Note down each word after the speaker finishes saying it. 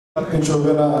halkan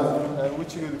joogana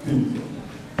wejigeedu ka yimid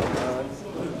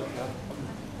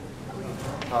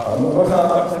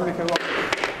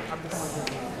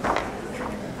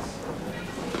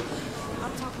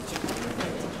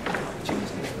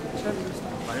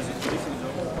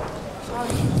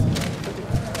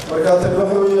marka tan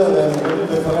waxa weeyaan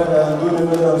dowladda kale aan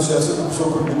doonayno inaan siyaasadda ku soo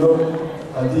kordhino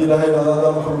haddii ilaahay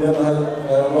nadaadaan kulmiyanahay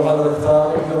waxaad aragtaa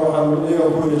waxaan iyaga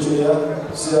ku wareejinayaa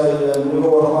si ay uga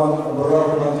waramaan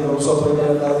barnaamijka maanta lagu soo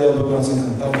talagalay aad iyo aad u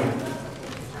wanaagsantahay.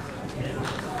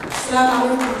 Assalamu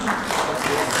alaikum.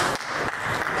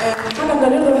 Kana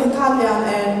daliil waxay ka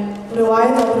hadlayaan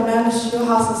riwaayada barnaamij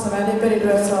waxaas sameeyay bari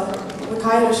dhawrta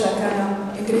wakaayo shaqana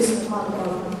Ingiriisi ma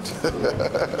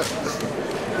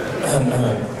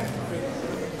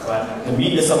The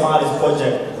Meet the Somalis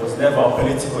project was never a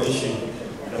political issue.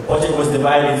 The project was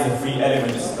divided into three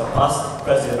elements: the past,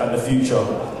 present, and the future.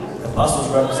 The past was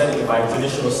represented by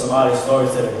traditional Somali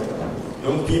storytelling.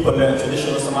 Young people learned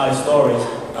traditional Somali stories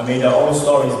and made their own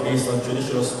stories based on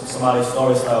traditional Somali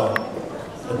story style.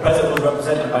 The present was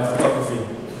represented by photography.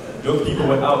 Young people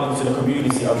went out into the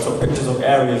community and took pictures of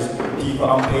areas, people,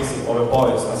 and places of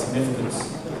importance and significance.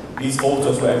 These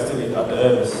photos were exhibited at the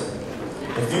Urbis.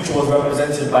 The future was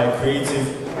represented by creative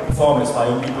performance by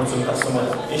young people to look at some of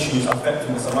the issues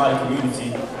affecting the Somali community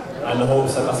and the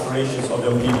hopes and aspirations of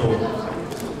young people.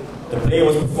 The play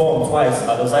was performed twice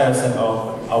at the Zion Centre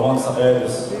and once at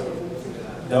Urbis.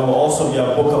 There will also be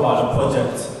a book about the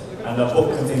project, and the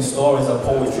book contains stories and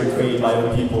poetry created by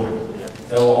young people.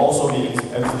 There will also be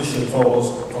exhibition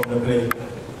photos from the play.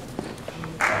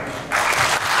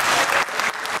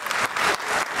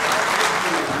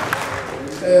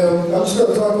 I'm just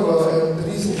going to talk about the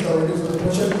reasons that we did for the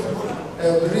project.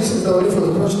 The reasons that we did for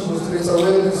the project was to raise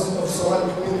awareness of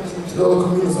Somali community to the other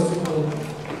communities of people.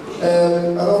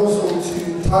 And also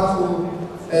to tackle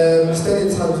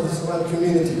stereotypes of the Somali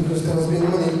community, because there's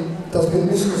been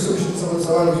misconceptions of the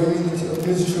Somali community of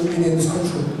mainstream media in this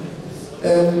country.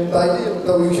 The idea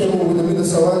that we came up with the Middle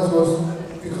Somalis was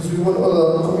because we want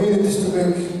other communities to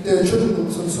make their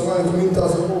judgments on the Somali community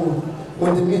as a whole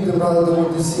when they meet them rather than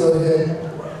what they see out here.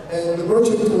 And the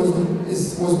project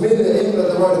was mainly aimed at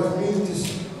the wider communities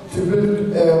to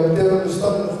build their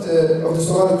understanding of the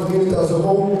Somali community as a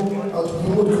whole and to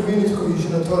promote community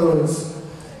cohesion and tolerance.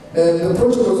 And the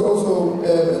project was also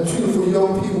a tool for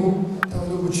young people to have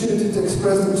the opportunity to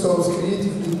express themselves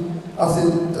creatively as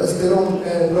they don't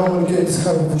normally get this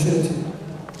kind of opportunity.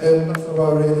 And that's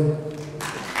about really.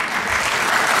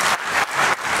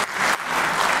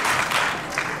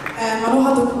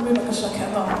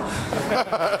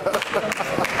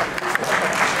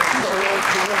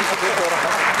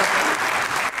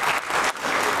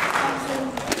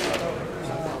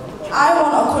 I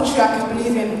want a country I can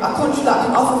believe in, a country that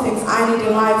can offer things I need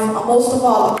in life, and most of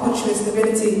all, a country with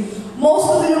stability. Most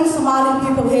of the young Somali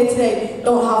people here today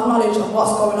don't have knowledge of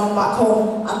what's going on back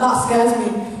home, and that scares me,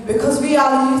 because we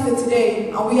are the youth of today,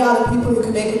 and we are the people who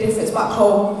can make a difference back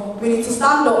home. We need to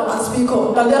stand up and speak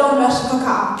up.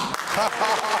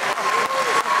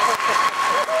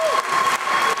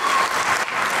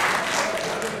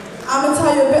 I'm going to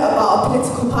tell you a bit about a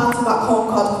political party back home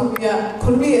called KULMIYE.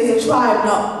 KULMIYE is a tribe,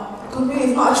 KULMIYE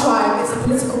is not a tribe, it's a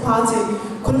political party.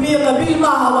 KULMIYE qabil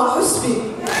maaha waa husbi.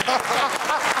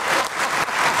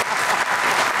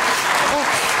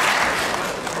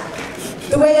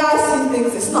 The way I see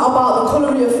things, it's not about the colour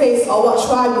of your face or what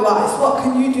tribe you are, it's what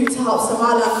can you do to help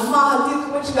Somaliland. Maaha diidka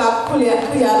wajigaa ku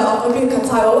yaala oo qabiilka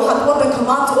tahay oo waxaad waddanka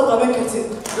maanta u qaban kartid.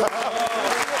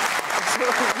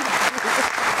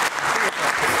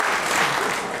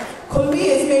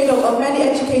 KULMIYE is made up of many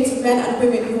educated men and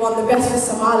women who want the best for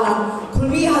Somaliland.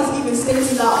 KULMIYE has even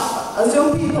stated that as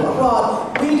young people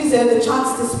abroad, we deserve the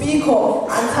chance to speak up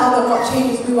and tell them what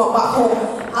changes we want back home.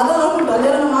 I don't know if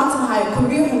they're mountain high,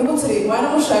 KULMIYE can go to the when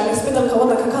I'm shy, let's spit the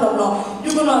cover the Kakarabno.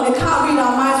 You're gonna, they can't read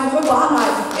our minds, we're going to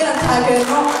hide in a tiger,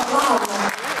 not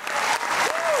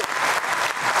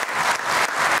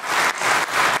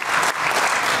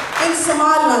in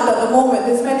Somaliland at the moment,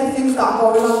 there's many things that are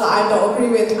going on that I don't agree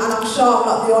with, and I'm sure I'm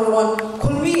not the only one.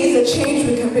 KULMIYE is a change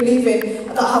we can believe in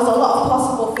that has a lot of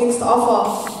possible things to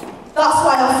offer. That's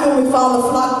why I feel we found the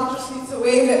flag, we just need to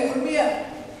wave it. KULMIYE.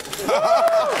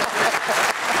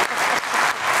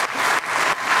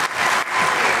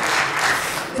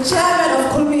 The chairman of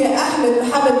KULMIYE,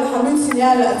 Mohammed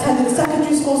Sinyala, attended the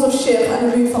secondary schools of Sheikh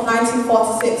and Abu from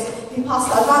 1946. He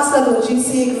passed advanced level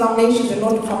GCE examinations in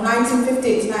London from 1950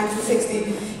 to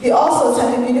 1960. He also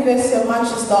attended the University of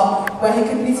Manchester, where he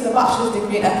completed a bachelor's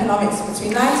degree in economics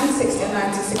between 1960 and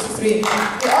 1963.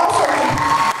 He also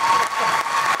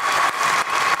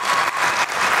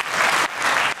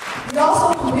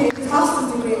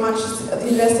master's degree at the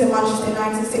University of Manchester in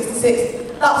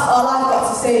 1966. That's all I've got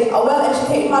to say. A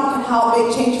well-educated man can help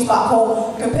make changes back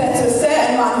home, compared to a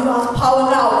certain man who has power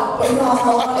now, but who has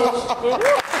no knowledge.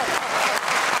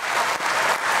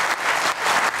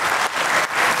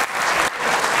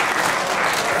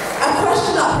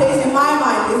 That plays in my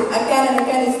mind is again and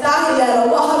again is Daniela,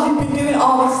 what have you been doing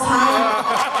all this time?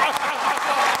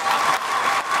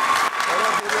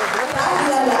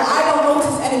 Daniela, I don't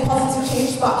notice any positive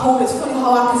changes back home. It's funny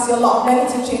how I can see a lot of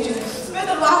negative changes.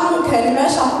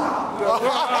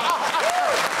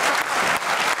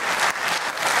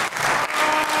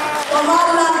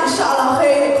 Somaliland, inshallah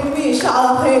khair, KULMIYE,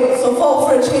 inshallah khair. So vote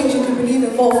for a change if you believe in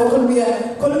vote for KULMIYE.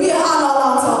 KULMIYE hana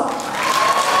alanta.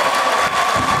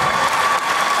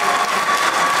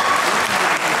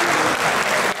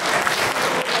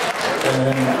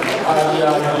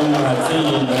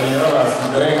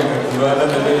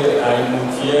 Ay,